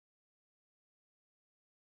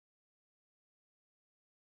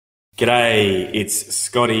G'day, it's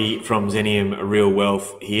Scotty from Zenium Real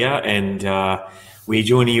Wealth here, and we're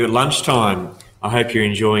joining you at lunchtime. I hope you're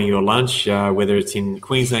enjoying your lunch, whether it's in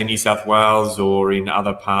Queensland, New South Wales, or in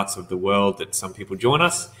other parts of the world that some people join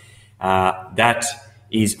us. That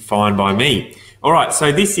is fine by me. All right,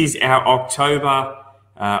 so this is our October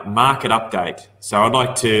market update. So I'd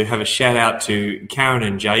like to have a shout out to Karen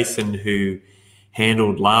and Jason, who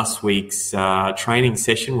handled last week's training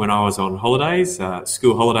session when I was on holidays,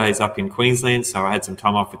 school holidays up in Queensland. So I had some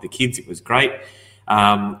time off with the kids. It was great.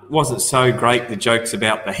 Wasn't so great, the jokes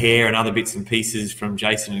about the hair and other bits and pieces from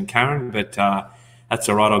Jason and Karen, but that's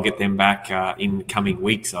all right. I'll get them back in coming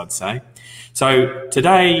weeks, I'd say. So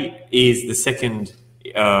today is the second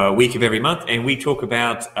week of every month, and we talk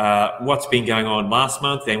about what's been going on last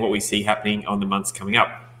month and what we see happening on the months coming up.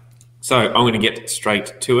 So I'm going to get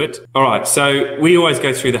straight to it. All right, so we always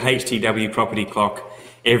go through the HTW property clock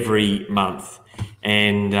every month,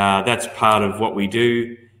 and that's part of what we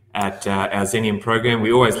do at our Zenium program.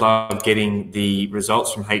 We always love getting the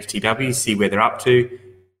results from HTW, see where they're up to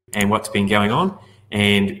and what's been going on.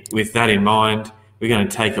 And with that in mind, we're going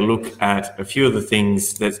to take a look at a few of the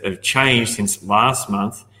things that have changed since last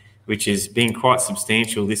month, which has been quite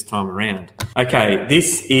substantial this time around. Okay,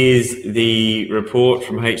 this is the report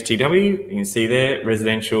from HTW. You can see there,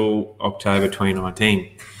 residential October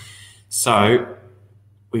 2019. So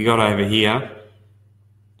we got over here a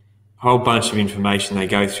whole bunch of information they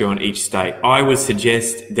go through on each state. I would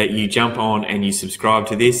suggest that you jump on and you subscribe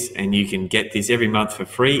to this, and you can get this every month for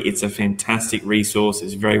free. It's a fantastic resource.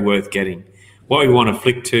 It's very worth getting. What we want to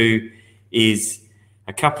flick to is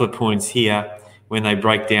a couple of points here when they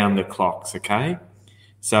break down the clocks, okay?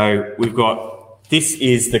 So we've got, this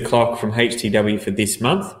is the clock from HTW for this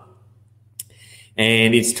month,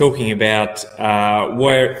 and it's talking about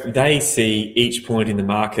where they see each point in the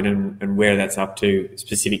market and where that's up to,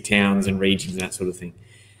 specific towns and regions and that sort of thing.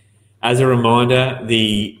 As a reminder,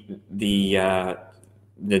 the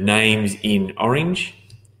names in orange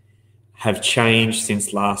have changed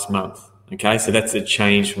since last month. Okay, so that's a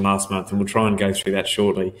change from last month, and we'll try and go through that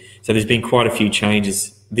shortly. So there's been quite a few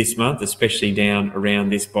changes this month, especially down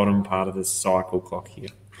around this bottom part of the cycle clock here.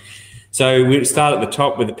 So we start at the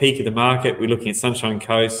top with the peak of the market. We're looking at Sunshine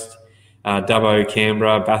Coast, Dubbo,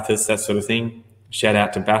 Canberra, Bathurst, that sort of thing. Shout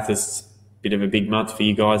out to Bathurst, bit of a big month for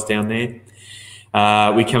you guys down there.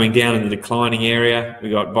 We're coming down in the declining area.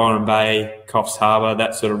 We've got Byron Bay, Coffs Harbour,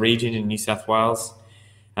 that sort of region in New South Wales.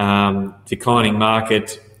 Declining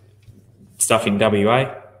market, stuff in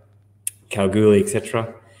WA, Kalgoorlie,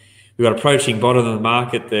 etc. We've got approaching bottom of the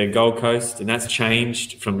market, the Gold Coast, and that's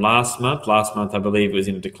changed from last month. Last month, I believe, it was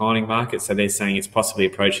in a declining market, so they're saying it's possibly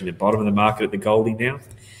approaching the bottom of the market at the Goldie now.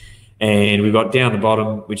 And we've got down the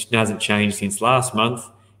bottom, which hasn't changed since last month,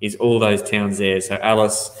 is all those towns there. So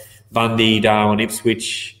Alice, Bundy, Darwin,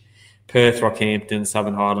 Ipswich, Perth, Rockhampton,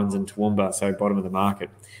 Southern Highlands, and Toowoomba, so bottom of the market.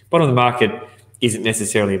 Bottom of the market isn't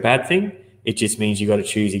necessarily a bad thing. It just means you've got to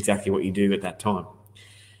choose exactly what you do at that time.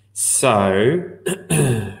 So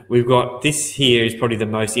we've got, this here is probably the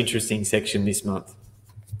most interesting section this month.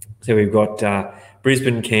 So we've got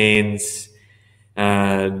Brisbane, Cairns,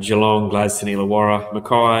 Geelong, Gladstone, Illawarra,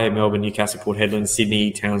 Mackay, Melbourne, Newcastle, Port Hedland, Sydney,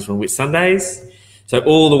 Townsville, Whitsundays. So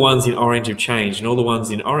all the ones in orange have changed, and all the ones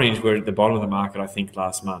in orange were at the bottom of the market, I think,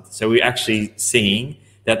 last month. So we're actually seeing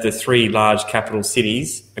that the three large capital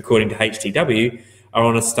cities, according to HTW, are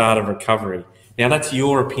on a start of recovery. Now, that's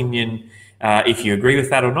your opinion, if you agree with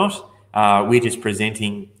that or not. We're just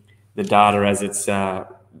presenting the data as it's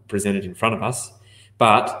presented in front of us.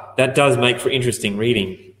 But that does make for interesting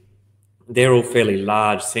reading. They're all fairly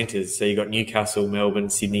large centres. So you've got Newcastle, Melbourne,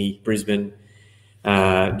 Sydney, Brisbane,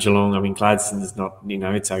 Geelong. I mean, Gladstone's not,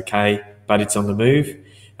 it's okay, but it's on the move.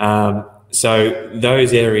 So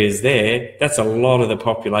those areas there, that's a lot of the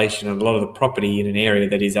population and a lot of the property in an area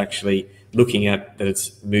that is actually looking at that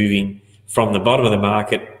it's moving from the bottom of the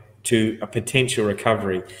market to a potential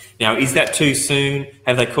recovery. Now, is that too soon?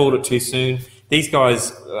 Have they called it too soon? These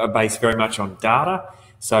guys are based very much on data,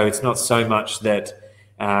 so it's not so much that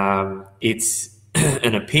it's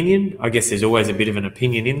an opinion. I guess there's always a bit of an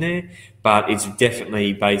opinion in there, but it's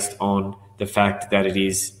definitely based on the fact that it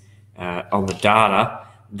is on the data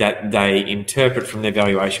that they interpret from their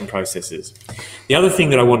valuation processes. The other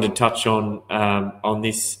thing that I wanted to touch on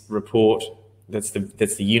this report, that's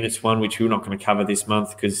the units one, which we're not going to cover this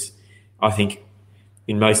month because I think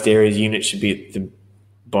in most areas units should be at the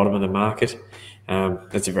bottom of the market.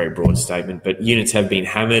 That's a very broad statement, but units have been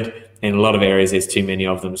hammered, and in a lot of areas there's too many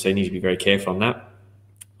of them, so you need to be very careful on that.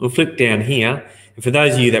 We'll flip down here, and for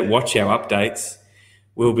those of you that watch our updates,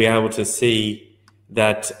 we'll be able to see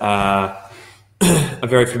that a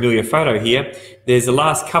very familiar photo here. There's the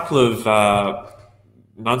last couple of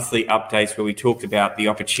monthly updates where we talked about the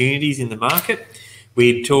opportunities in the market.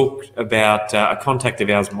 We talked about a contact of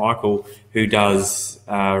ours, Michael, who does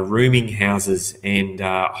rooming houses and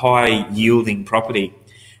high yielding property.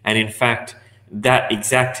 And in fact, that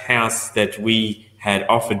exact house that we had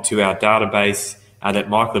offered to our database that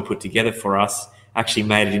Michael had put together for us actually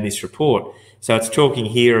made it in this report. So it's talking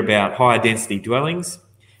here about higher density dwellings,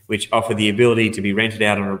 which offer the ability to be rented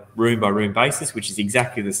out on a room-by-room basis, which is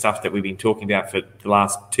exactly the stuff that we've been talking about for the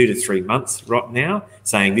last 2 to 3 months right now,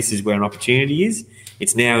 saying this is where an opportunity is.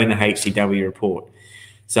 It's now in the HCW report.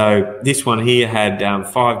 So this one here had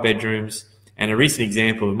 5 bedrooms, and a recent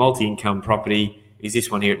example of multi-income property is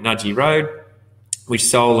this one here at Nudgee Road, which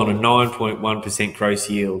sold on a 9.1% gross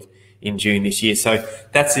yield in June this year. So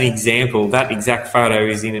that's an example. That exact photo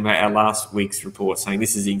is in our last week's report, saying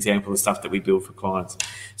this is the example of stuff that we build for clients.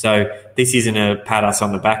 So this isn't a pat us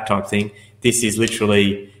on the back type thing. This is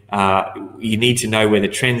literally, you need to know where the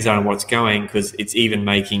trends are and what's going, because it's even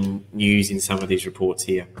making news in some of these reports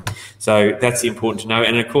here. So that's important to know.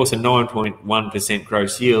 And of course, a 9.1%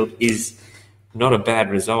 gross yield is not a bad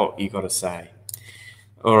result, you've got to say.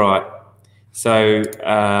 All right. So,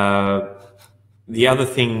 the other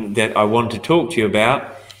thing that I want to talk to you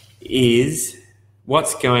about is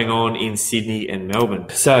what's going on in Sydney and Melbourne.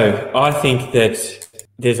 So I think that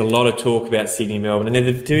there's a lot of talk about Sydney and Melbourne,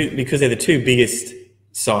 and because they're the two biggest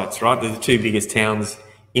sites, right? They're the two biggest towns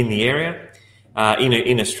in the area,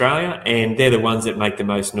 in Australia, and they're the ones that make the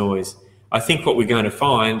most noise. I think what we're going to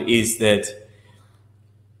find is that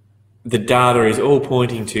the data is all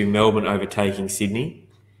pointing to Melbourne overtaking Sydney,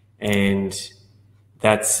 and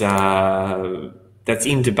that's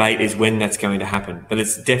in debate is when that's going to happen, but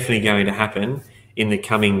it's definitely going to happen in the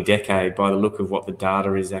coming decade by the look of what the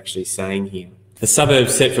data is actually saying here. The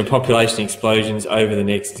suburbs set for population explosions over the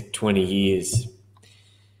next 20 years.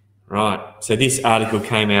 Right, so this article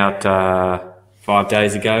came out 5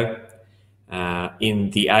 days ago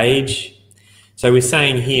in The Age. So we're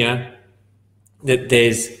saying here that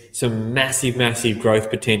there's some massive, massive growth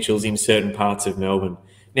potentials in certain parts of Melbourne.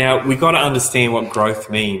 Now, we've got to understand what growth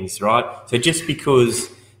means, right? So just because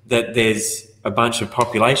that there's a bunch of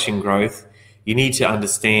population growth, you need to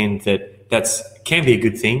understand that can be a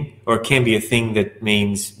good thing, or it can be a thing that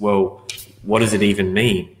means, well, what does it even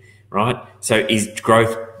mean, right? So is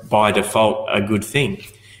growth by default a good thing?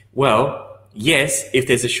 Well, yes, if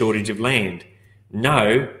there's a shortage of land.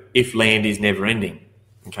 No, if land is never ending.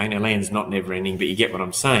 Okay, now land's not never ending, but you get what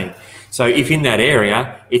I'm saying. So if in that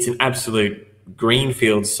area, it's an absolute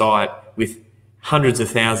greenfield site with hundreds of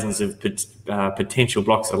thousands of potential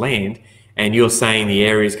blocks of land, and you're saying the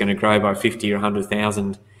area is going to grow by 50 or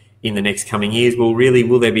 100,000 in the next coming years, well, really,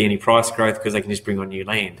 will there be any price growth because they can just bring on new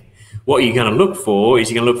land? What you're going to look for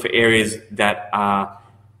is you're going to look for areas that are,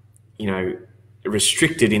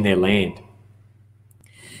 restricted in their land.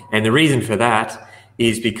 And the reason for that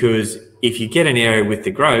is because if you get an area with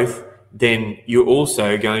the growth, then you're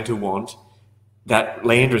also going to want that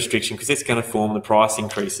land restriction, because it's going to form the price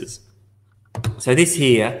increases. So this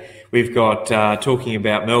here, we've got talking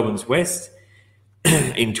about Melbourne's West.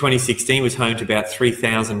 In 2016 was home to about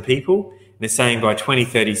 3,000 people. And they're saying by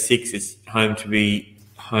 2036 it's home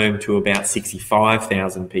to about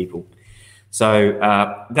 65,000 people. So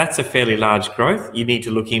that's a fairly large growth. You need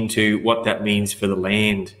to look into what that means for the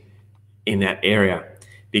land in that area,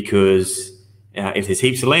 because if there's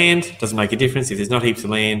heaps of land, it doesn't make a difference. If there's not heaps of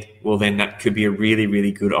land, well, then that could be a really,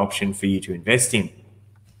 really good option for you to invest in.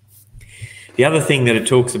 The other thing that it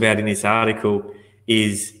talks about in this article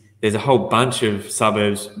is there's a whole bunch of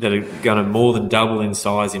suburbs that are going to more than double in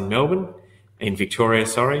size in Victoria,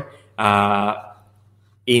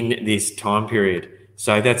 in this time period.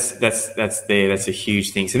 So that's there. That's a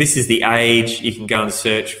huge thing. So this is The Age. You can go and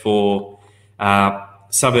search for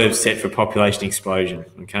suburbs set for population explosion.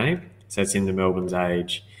 Okay, so it's in the Melbourne's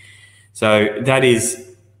Age. So that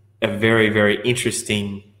is a very, very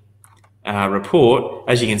interesting report.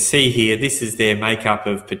 As you can see here, this is their makeup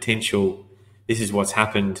of potential. This is what's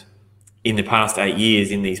happened in the past 8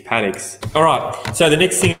 years in these paddocks. All right, so the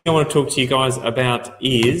next thing I want to talk to you guys about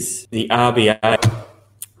is the RBA.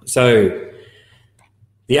 So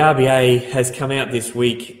the RBA has come out this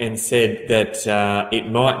week and said that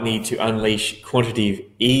it might need to unleash quantitative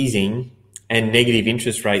easing and negative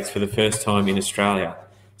interest rates for the first time in Australia.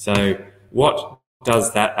 So what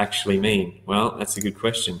does that actually mean? Well, that's a good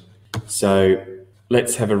question. So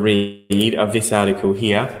let's have a read of this article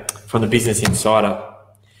here from the Business Insider.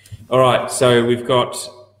 All right, so we've got,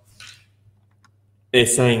 they're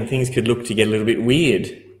saying things could look to get a little bit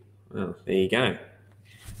weird. Well, there you go.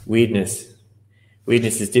 Weirdness.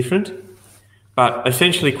 Weirdness is different. But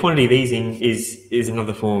essentially, quantitative easing is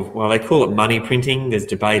another form of, well, they call it money printing. There's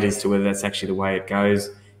debate as to whether that's actually the way it goes.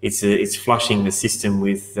 It's flushing the system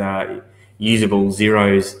with usable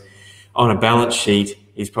zeros on a balance sheet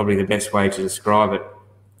is probably the best way to describe it.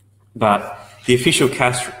 But the official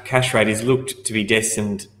cash rate is looked to be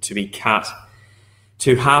destined to be cut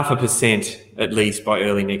to 0.5% at least by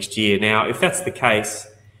early next year. Now, if that's the case,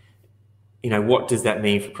 what does that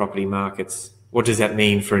mean for property markets? What does that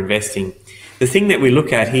mean for investing? The thing that we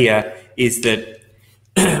look at here is that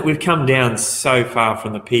we've come down so far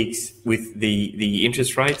from the peaks with the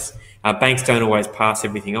interest rates. Banks don't always pass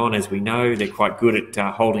everything on, as we know. They're quite good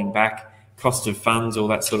at holding back cost of funds, all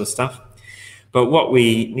that sort of stuff. But what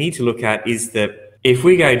we need to look at is that if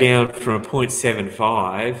we go down from a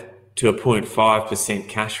 0.75 to a 0.5%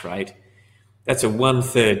 cash rate, that's a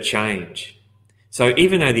 1/3 change. So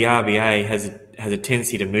even though the RBA has a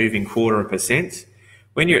tendency to move in 0.25%,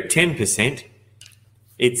 when you're at 10%,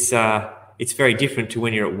 it's very different to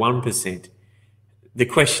when you're at 1%. The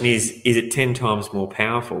question is it 10 times more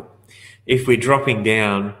powerful? If we're dropping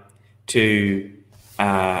down to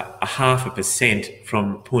 0.5%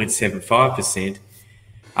 from 0.75%,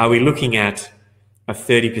 are we looking at a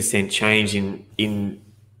 30% change in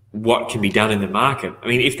what can be done in the market? I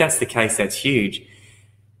mean, if that's the case, that's huge.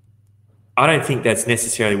 I don't think that's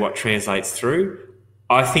necessarily what translates through.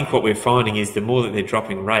 I think what we're finding is the more that they're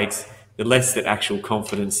dropping rates, the less that actual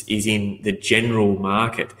confidence is in the general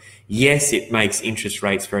market. Yes, it makes interest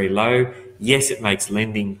rates very low. Yes, it makes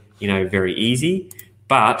lending, very easy,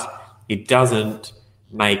 but it doesn't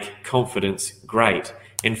make confidence great.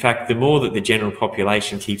 In fact, the more that the general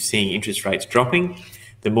population keeps seeing interest rates dropping,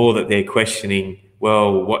 the more that they're questioning,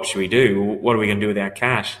 well, what should we do? What are we going to do with our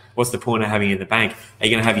cash? What's the point of having it in the bank? Are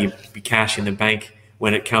you going to have your cash in the bank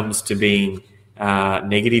when it comes to being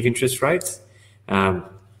negative interest rates?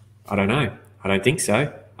 I don't know. I don't think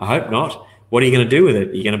so. I hope not. What are you going to do with it?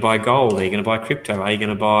 Are you going to buy gold? Are you going to buy crypto? Are you going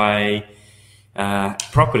to buy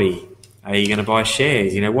property? Are you going to buy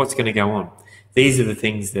shares? What's going to go on? These are the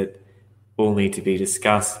things that all need to be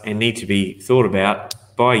discussed and need to be thought about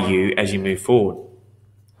by you as you move forward.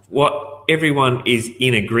 What everyone is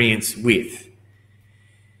in agreement with,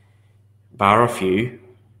 bar a few,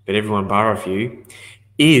 but everyone bar a few,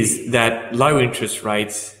 is that low interest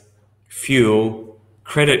rates fuel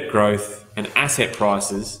credit growth and asset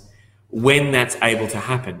prices when that's able to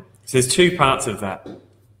happen. So there's two parts of that.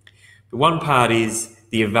 The one part is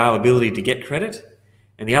the availability to get credit,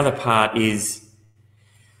 and the other part is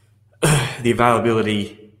the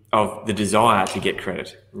availability of the desire to get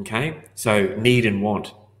credit, okay? So need and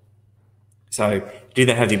want. So do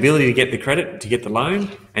they have the ability to get the credit, to get the loan,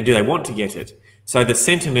 and do they want to get it? So the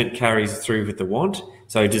sentiment carries through with the want.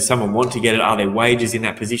 So does someone want to get it? Are their wages in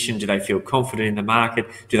that position? Do they feel confident in the market?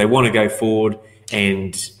 Do they want to go forward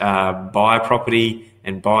and buy property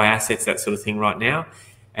and buy assets, that sort of thing right now?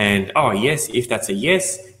 And, yes, if that's a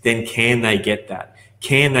yes, then can they get that?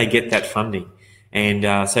 Can they get that funding?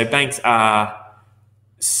 And so banks are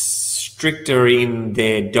stricter in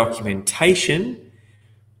their documentation,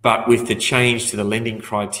 but with the change to the lending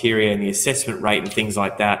criteria and the assessment rate and things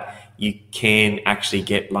like that, you can actually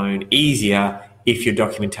get loan easier if your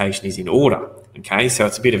documentation is in order. Okay, so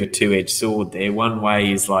it's a bit of a two-edged sword there. One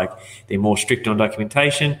way is like they're more strict on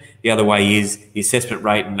documentation. The other way is the assessment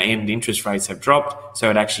rate and interest rates have dropped, so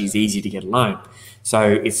it actually is easy to get a loan. So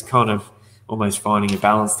it's kind of almost finding a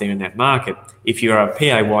balance there in that market. If you're a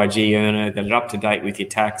PAYG earner that are up to date with your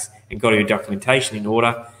tax and got your documentation in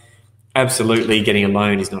order, absolutely getting a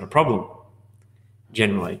loan is not a problem,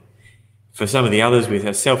 generally. For some of the others with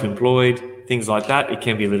a self-employed, things like that, it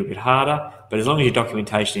can be a little bit harder, but as long as your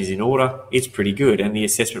documentation is in order, it's pretty good and the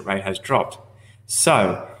assessment rate has dropped.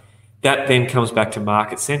 So that then comes back to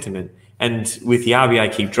market sentiment. And with the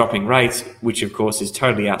RBA keep dropping rates, which of course is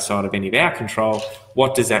totally outside of any of our control,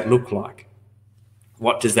 what does that look like?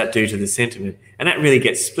 What does that do to the sentiment? And that really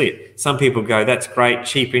gets split. Some people go, that's great,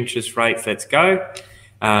 cheap interest rates, let's go.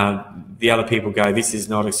 The other people go, this is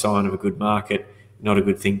not a sign of a good market, not a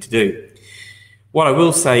good thing to do. What I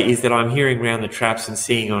will say is that I'm hearing around the traps and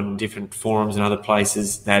seeing on different forums and other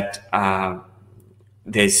places that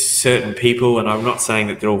there's certain people, and I'm not saying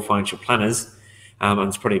that they're all financial planners, and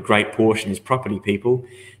it's probably a great portion is property people,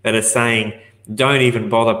 that are saying don't even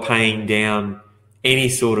bother paying down any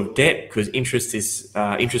sort of debt because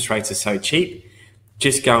interest rates are so cheap.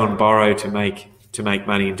 Just go and borrow to make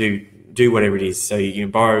money and do whatever it is. So you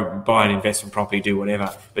can buy an investment property, do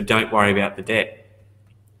whatever, but don't worry about the debt.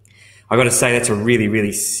 I've got to say that's a really,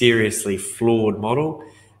 really seriously flawed model,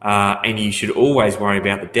 and you should always worry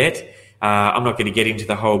about the debt. I'm not going to get into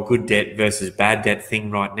the whole good debt versus bad debt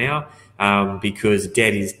thing right now, because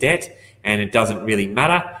debt is debt and it doesn't really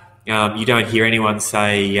matter. You don't hear anyone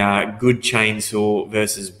say good chainsaw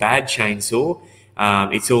versus bad chainsaw.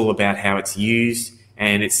 It's all about how it's used,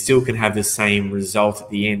 and it still can have the same result at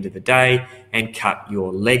the end of the day and cut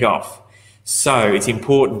your leg off. So it's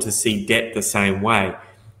important to see debt the same way.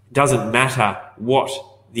 It doesn't matter what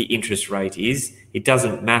the interest rate is. It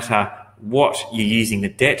doesn't matter what you're using the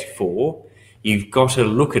debt for. You've got to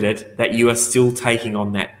look at it that you are still taking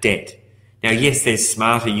on that debt. Now, yes, there's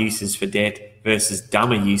smarter uses for debt versus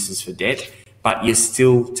dumber uses for debt, but you're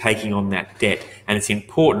still taking on that debt, and it's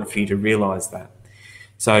important for you to realise that.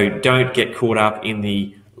 So don't get caught up in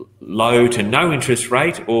the low to no interest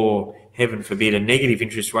rate, or heaven forbid a negative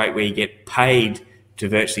interest rate where you get paid to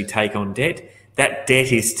virtually take on debt. That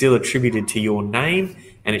debt is still attributed to your name,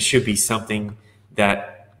 and it should be something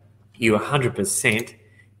that you 100%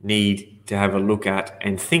 need to have a look at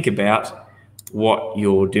and think about what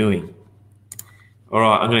you're doing. All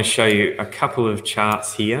right, I'm going to show you a couple of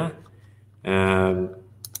charts here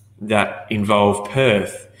that involve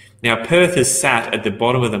Perth. Now, Perth has sat at the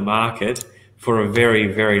bottom of the market for a very,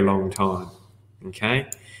 very long time, okay?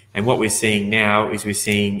 And what we're seeing now is we're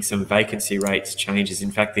seeing some vacancy rates changes.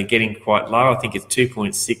 In fact, they're getting quite low. I think it's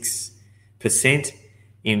 2.6%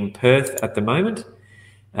 in Perth at the moment.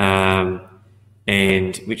 And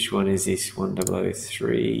which one is this?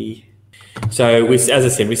 1003. So, as I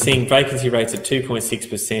said, we're seeing vacancy rates at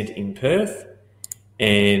 2.6% in Perth,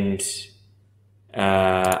 and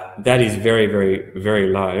that is very, very, very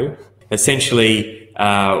low. Essentially,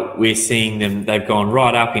 we're seeing them, they've gone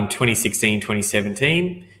right up in 2016,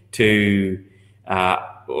 2017 to,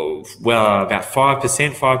 about 5%,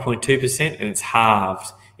 5.2%, and it's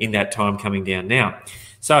halved in that time coming down now.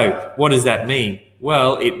 So what does that mean?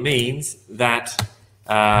 Well, it means that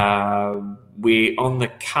we're on the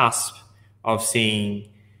cusp of seeing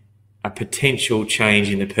a potential change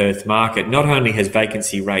in the Perth market. Not only has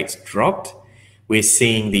vacancy rates dropped, we're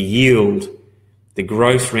seeing the yield, the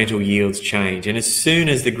gross rental yields change. And as soon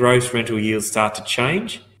as the gross rental yields start to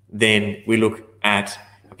change, then we look at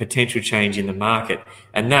a potential change in the market.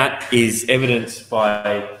 And that is evidenced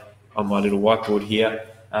by, on my little whiteboard here,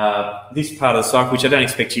 this part of the cycle, which I don't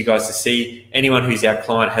expect you guys to see. Anyone who's our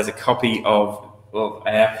client has a copy of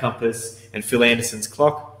our compass and Phil Anderson's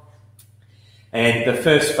clock. And the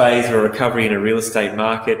first phase of a recovery in a real estate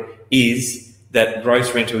market is that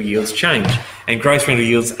gross rental yields change. And gross rental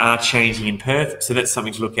yields are changing in Perth, so that's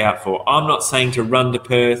something to look out for. I'm not saying to run to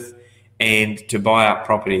Perth and to buy up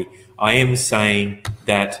property. I am saying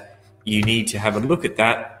that you need to have a look at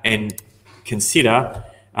that and consider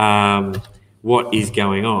what is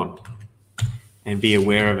going on and be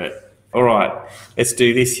aware of it. All right, let's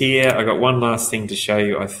do this here. I've got one last thing to show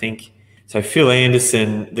you, I think. So Phil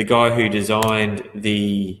Anderson, the guy who designed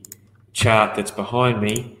the chart that's behind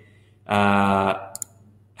me,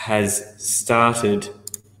 has started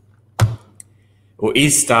or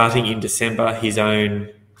is starting in December his own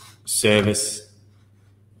service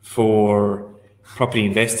for property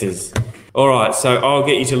investors. All right, so I'll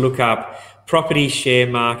get you to look up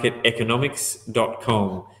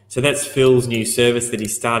propertysharemarketeconomics.com. So that's Phil's new service that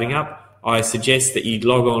he's starting up. I suggest that you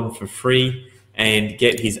log on for free and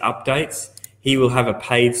get his updates. He will have a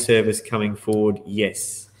paid service coming forward.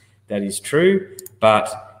 Yes, that is true,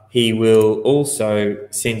 but he will also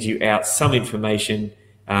send you out some information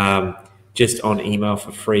just on email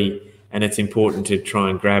for free, and it's important to try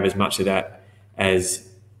and grab as much of that as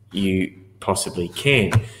you possibly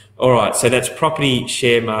can. All right, so that's property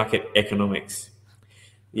share market economics.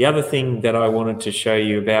 The other thing that I wanted to show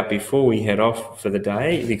you about before we head off for the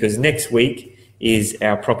day, because next week is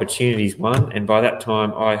our Propportunities one, and by that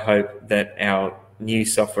time I hope that our new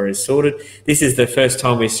software is sorted. This is the first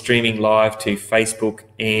time we're streaming live to Facebook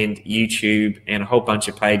and YouTube and a whole bunch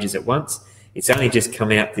of pages at once. It's only just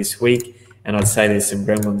come out this week, and I'd say there's some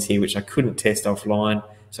gremlins here which I couldn't test offline,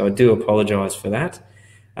 so I do apologise for that.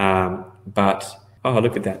 But, oh,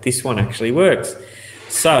 look at that. This one actually works.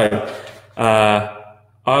 So,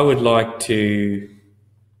 I would like to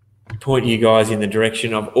point you guys in the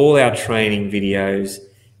direction of all our training videos,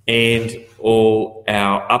 and all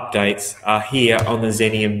our updates are here on the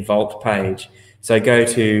Xenium Vault page. So go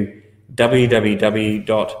to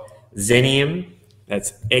www.xenium,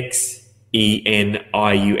 that's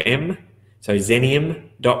XENIUM, so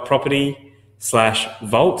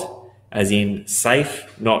xenium.property/vault, as in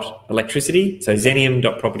safe, not electricity. So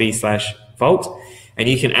xenium.property/vault. And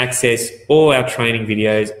you can access all our training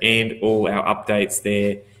videos and all our updates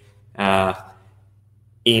there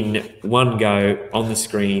in one go on the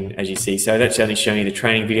screen, as you see. So that's only showing you the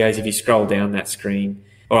training videos. If you scroll down that screen,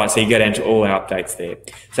 all right, so you go down to all our updates there.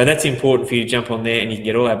 So that's important for you to jump on there, and you can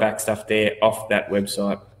get all our back stuff there off that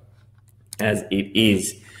website as it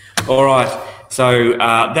is. All right, so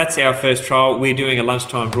that's our first trial. We're doing a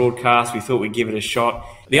lunchtime broadcast. We thought we'd give it a shot.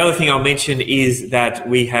 The other thing I'll mention is that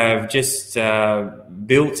we have just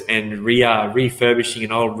built and refurbishing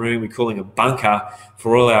an old room we're calling a bunker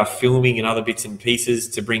for all our filming and other bits and pieces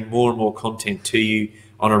to bring more and more content to you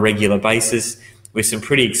on a regular basis with some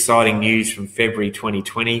pretty exciting news from February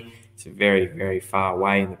 2020. It's very, very far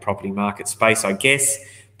away in the property market space, I guess,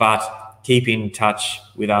 but keep in touch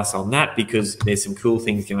with us on that because there's some cool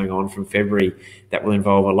things going on from February that will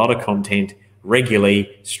involve a lot of content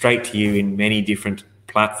regularly straight to you in many different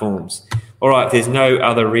platforms. All right, there's no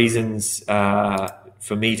other reasons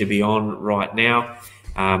for me to be on right now.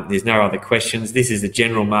 There's no other questions. This is the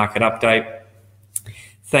general market update.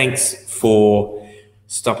 Thanks for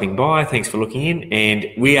stopping by. Thanks for looking in.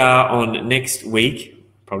 And we are on next week,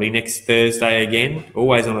 probably next Thursday again,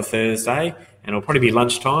 always on a Thursday, and it'll probably be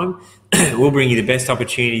lunchtime. We'll bring you the best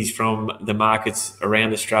opportunities from the markets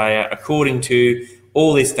around Australia according to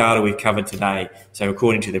all this data we've covered today. So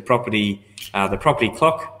according to the property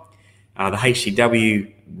clock, the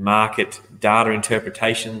HCW market data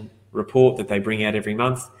interpretation report that they bring out every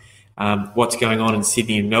month, what's going on in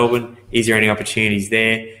Sydney and Melbourne, is there any opportunities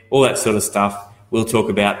there, all that sort of stuff we'll talk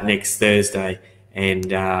about next Thursday,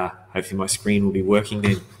 and hopefully my screen will be working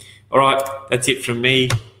then. All right, that's it from me.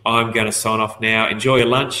 I'm going to sign off now. Enjoy your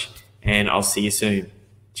lunch, and I'll see you soon.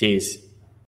 Cheers.